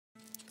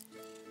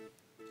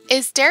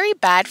Is dairy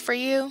bad for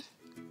you?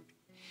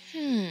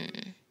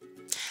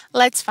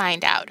 Let's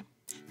find out.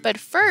 But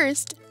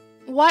first,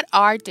 what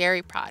are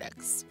dairy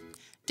products?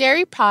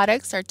 Dairy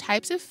products are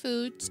types of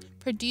foods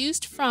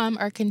produced from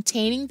or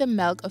containing the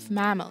milk of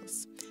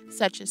mammals,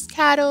 such as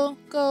cattle,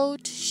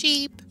 goat,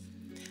 sheep.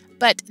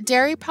 But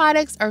dairy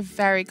products are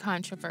very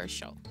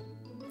controversial.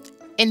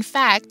 In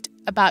fact,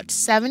 about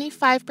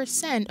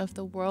 75% of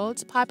the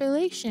world's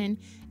population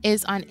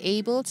is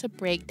unable to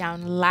break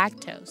down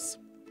lactose.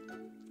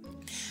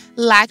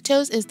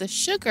 Lactose is the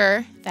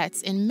sugar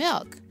that's in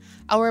milk.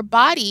 Our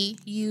body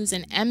uses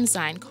an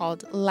enzyme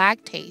called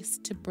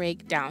lactase to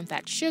break down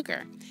that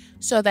sugar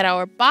so that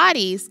our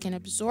bodies can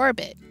absorb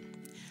it.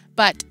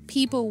 But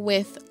people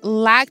with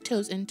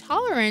lactose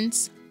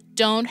intolerance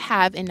don't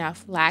have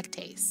enough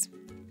lactase.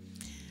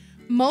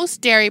 Most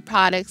dairy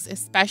products,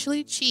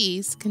 especially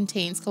cheese,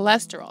 contains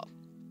cholesterol.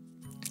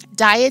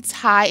 Diets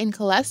high in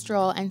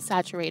cholesterol and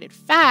saturated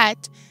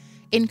fat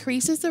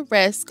increases the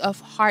risk of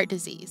heart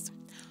disease.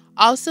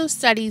 Also,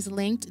 studies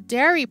linked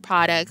dairy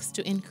products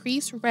to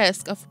increased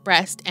risk of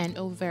breast and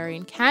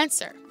ovarian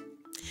cancer.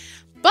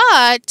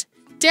 But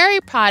dairy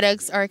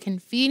products are a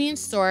convenient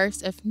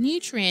source of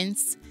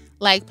nutrients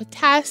like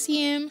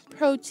potassium,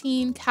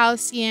 protein,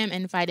 calcium,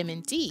 and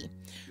vitamin D,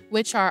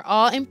 which are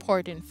all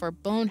important for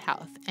bone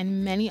health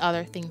and many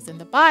other things in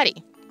the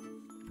body.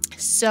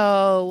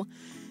 So,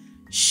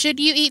 should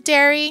you eat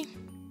dairy?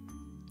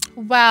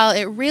 Well,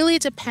 it really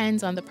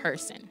depends on the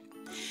person.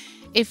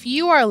 If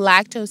you are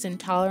lactose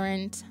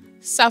intolerant,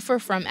 suffer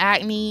from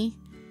acne,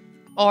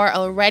 or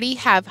already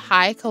have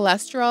high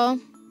cholesterol,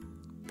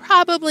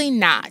 probably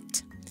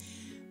not.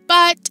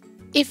 But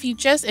if you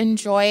just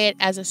enjoy it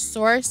as a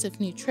source of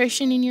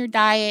nutrition in your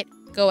diet,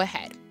 go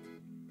ahead.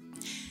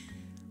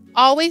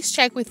 Always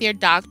check with your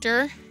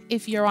doctor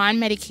if you're on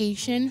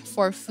medication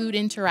for food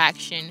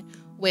interaction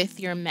with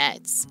your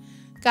meds.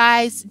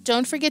 Guys,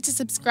 don't forget to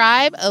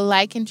subscribe,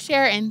 like, and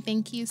share, and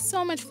thank you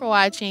so much for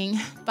watching.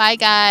 Bye,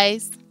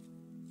 guys.